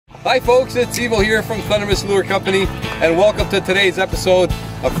Hi folks, it's Evo here from Thundermist Lure Company, and welcome to today's episode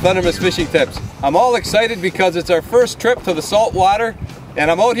of Thundermist Fishing Tips. I'm all excited because it's our first trip to the saltwater,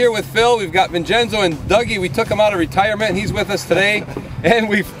 and I'm out here with Phil. We've got Vincenzo and Dougie. We took him out of retirement, and he's with us today, and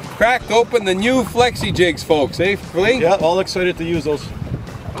we've cracked open the new Flexi Jigs, folks. Eh, Philly? Yeah, all excited to use those.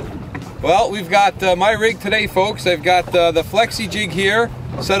 Well, we've got my rig today, folks. I've got the Flexi Jig here,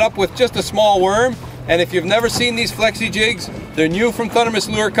 set up with just a small worm. And if you've never seen these Flexi Jigs, they're new from Thundermist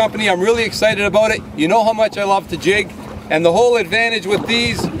Lure Company. I'm really excited about it. You know how much I love to jig. And the whole advantage with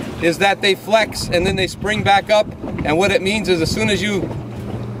these is that they flex and then they spring back up. And what it means is as soon as you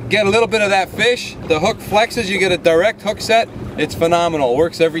get a little bit of that fish, the hook flexes, you get a direct hook set. It's phenomenal,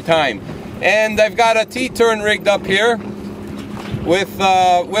 works every time. And I've got a T-turn rigged up here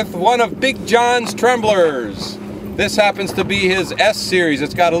with one of Big John's tremblers. This happens to be his S series.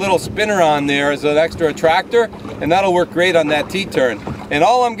 It's got a little spinner on there as an extra attractor, and that'll work great on that T-turn. And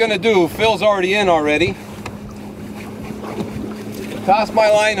all I'm gonna do, Phil's already in already, toss my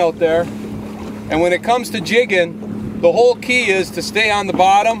line out there, and when it comes to jigging, the whole key is to stay on the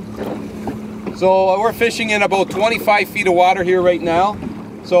bottom. So we're fishing in about 25 feet of water here right now.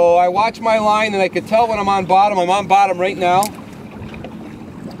 So I watch my line and I can tell when I'm on bottom. I'm on bottom right now.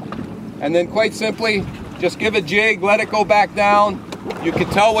 And then quite simply, just give a jig, let it go back down. You can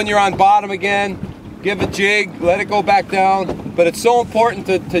tell when you're on bottom again. Give a jig, let it go back down. But it's so important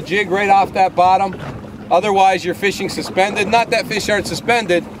to jig right off that bottom. Otherwise, you're fishing suspended. Not that fish aren't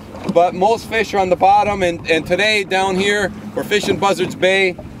suspended, but most fish are on the bottom. And today down here, we're fishing Buzzards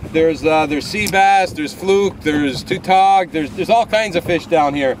Bay. There's sea bass, there's fluke, there's tautog, there's all kinds of fish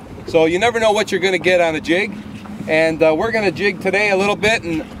down here. So you never know what you're gonna get on a jig. And we're gonna jig today a little bit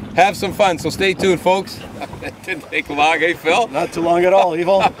and have some fun, so stay tuned, folks. It didn't take long, eh, Phil? Not too long at all,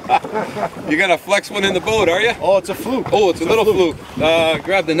 Evo. You're gonna flex one in the boat, are you? Oh, it's a fluke. Oh, it's a little fluke.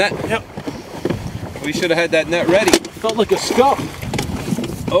 Grab the net. Yep. We should have had that net ready. Felt like a scup.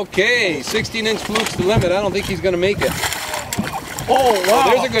 Okay, 16-inch fluke's the limit. I don't think he's gonna make it. Oh, wow.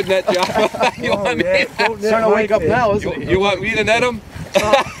 There's a good net job. You want me? It's starting to wake up now, isn't it? You want me to net him?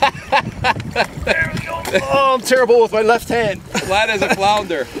 There we go. Oh, I'm terrible with my left hand. Flat as a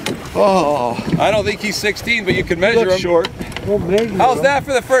flounder. Oh. I don't think he's 16, but you can measure him. Short. How's that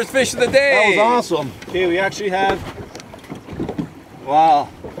for the first fish of the day? That was awesome. Okay, we actually have, wow,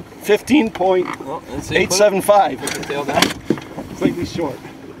 15.875. Slightly short.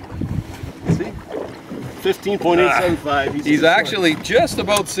 See? 15.875. He's actually just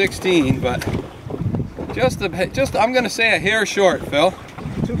about 16, but just I'm gonna say a hair short, Phil.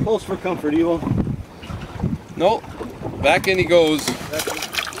 Too close for comfort, Evo. Nope. Back in he goes.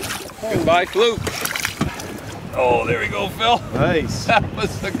 Goodbye, Fluke. Oh, there we go, Phil. Nice. That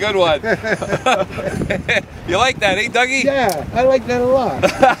was a good one. You like that, eh, Dougie? Yeah, I like that a lot.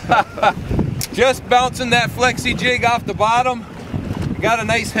 Just bouncing that Flexi Jig off the bottom. Got a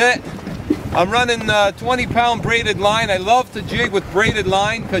nice hit. I'm running 20-pound braided line. I love to jig with braided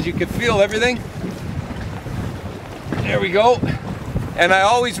line because you can feel everything. There we go. And I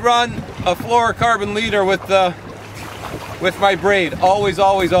always run a fluorocarbon leader with my braid. Always,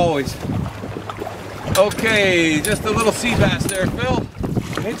 always, always. Okay, just a little sea bass there, Phil.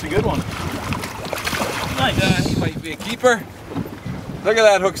 It's a good one. Nice. He might be a keeper. Look at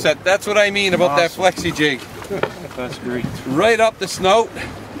that hook set. That's what I mean about awesome. that Flexi Jig. That's great. Right up the snout.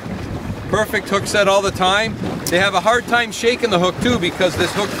 Perfect hook set all the time. They have a hard time shaking the hook too because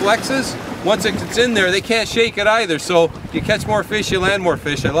this hook flexes. Once it's in there, they can't shake it either. So you catch more fish, you land more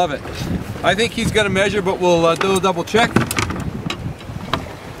fish. I love it. I think he's gonna measure, but we'll do a double check.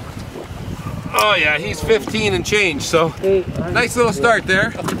 Oh yeah, he's 15 and change, so nice little start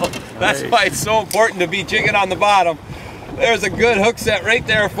there. That's why it's so important to be jigging on the bottom. There's a good hook set right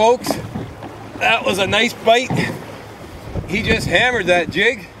there, folks. That was a nice bite. He just hammered that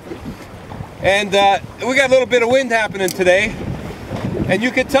jig. And we got a little bit of wind happening today. And you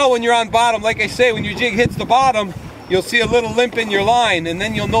can tell when you're on bottom, like I say, when your jig hits the bottom, you'll see a little limp in your line, and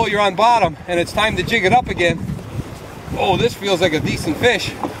then you'll know you're on bottom, and it's time to jig it up again. Oh, this feels like a decent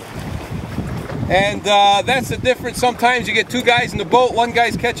fish. And that's the difference. Sometimes you get two guys in the boat, one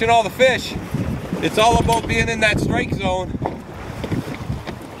guy's catching all the fish. It's all about being in that strike zone.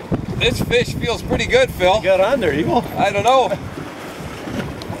 This fish feels pretty good, Phil. You got on there, Evo. I don't know.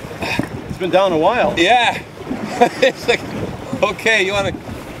 It's been down a while. Yeah. It's like, okay, you wanna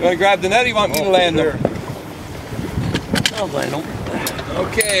grab the net or you want me to land there? I'll land them.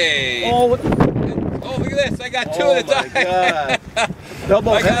 Okay. Oh, look at this. I got two at a time.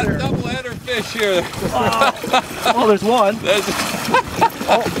 Double I got header. a double header fish here. Oh, there's one.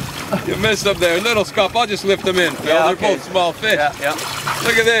 You missed them there. Little Scup. I'll just lift them in, Phil. Yeah, They're okay. both small fish. Yeah.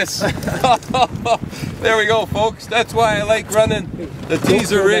 Look at this. There we go, folks. That's why I like running the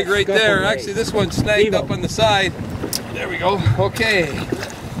teaser rig right there. Actually, this one's snagged up on the side. There we go. Okay.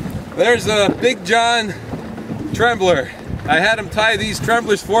 There's a Big John trembler. I had him tie these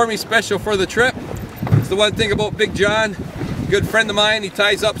tremblers for me, special for the trip. It's the one thing about Big John. Good friend of mine. He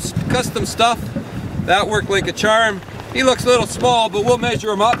ties up custom stuff. That worked like a charm. He looks a little small, but we'll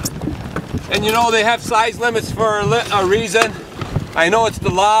measure him up. And you know, they have size limits for a reason. I know it's the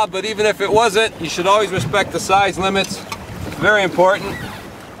law, but even if it wasn't, you should always respect the size limits. Very important.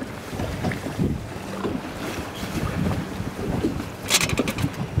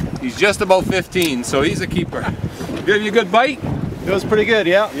 He's just about 15, so he's a keeper. Give you a good bite? It was pretty good,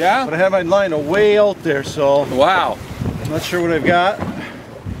 yeah. Yeah? But I have my line way out there, so Wow. I'm not sure what I've got.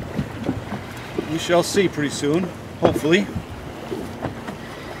 We shall see pretty soon, hopefully.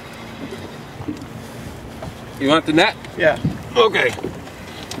 You want the net? Yeah. Okay.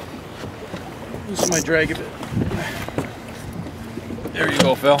 This might drag a bit. There you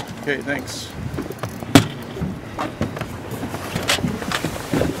go, Phil. Okay, thanks.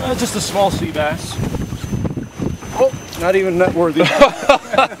 Just a small sea bass. Oh, not even net worthy.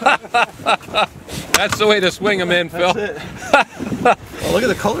 That's the way to swing them in, Phil. That's it. Oh, look at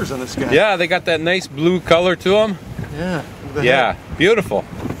the colors on this guy. Yeah, they got that nice blue color to them. Yeah. Yeah, beautiful.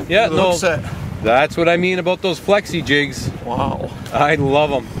 Yeah, no, set. that's what I mean about those Flexi Jigs. Wow. I love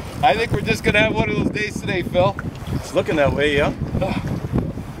them. I think we're just gonna have one of those days today, Phil. It's looking that way, yeah.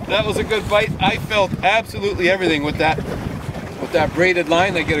 That was a good bite. I felt absolutely everything with that braided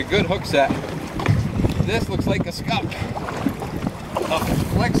line. I get a good hook set. This looks like a Scup. A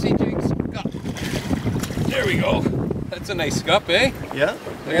Flexi Jig Scup. There we go. That's a nice Scup, eh? Yeah.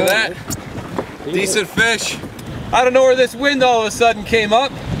 Look at that. Decent fish. I don't know where this wind all of a sudden came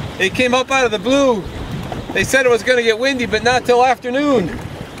up. It came up out of the blue. They said it was going to get windy, but not till afternoon.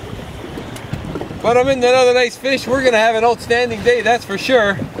 But I'm in another nice fish. We're going to have an outstanding day, that's for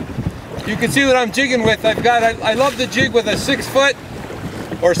sure. You can see what I'm jigging with. I love to jig with a 6 foot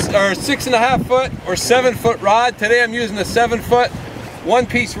or 6.5 foot or 7 foot rod. Today I'm using a 7 foot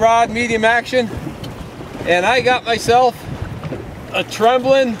one-piece rod, medium action. And I got myself a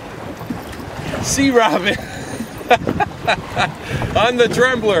trembling sea robin on the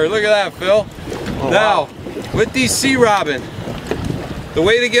trembler. Look at that, Phil. Oh, now, wow. with these sea robin, the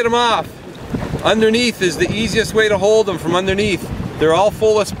way to get them off, underneath is the easiest way to hold them from underneath. They're all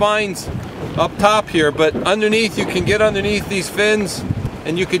full of spines up top here, but underneath you can get underneath these fins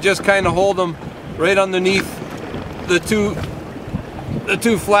and you could just kind of hold them right underneath the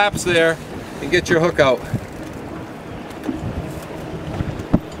two flaps there and get your hook out.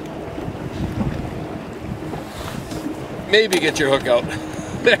 Maybe get your hook out.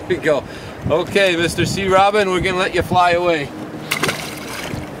 There we go. Okay, Mr. Sea Robin, we're gonna let you fly away.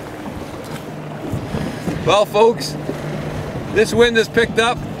 Well, folks, this wind has picked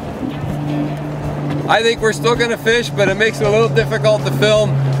up. I think we're still gonna fish, but it makes it a little difficult to film.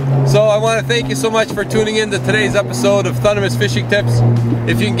 So I want to thank you so much for tuning in to today's episode of Thundermist Fishing Tips.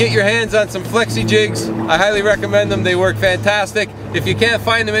 If you can get your hands on some Flexi Jigs, I highly recommend them. They work fantastic. If you can't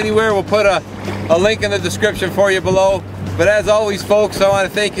find them anywhere, we'll put a link in the description for you below. But as always, folks, I want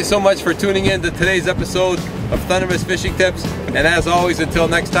to thank you so much for tuning in to today's episode of Thundermist Fishing Tips. And as always, until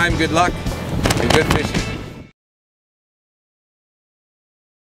next time, good luck and good fishing.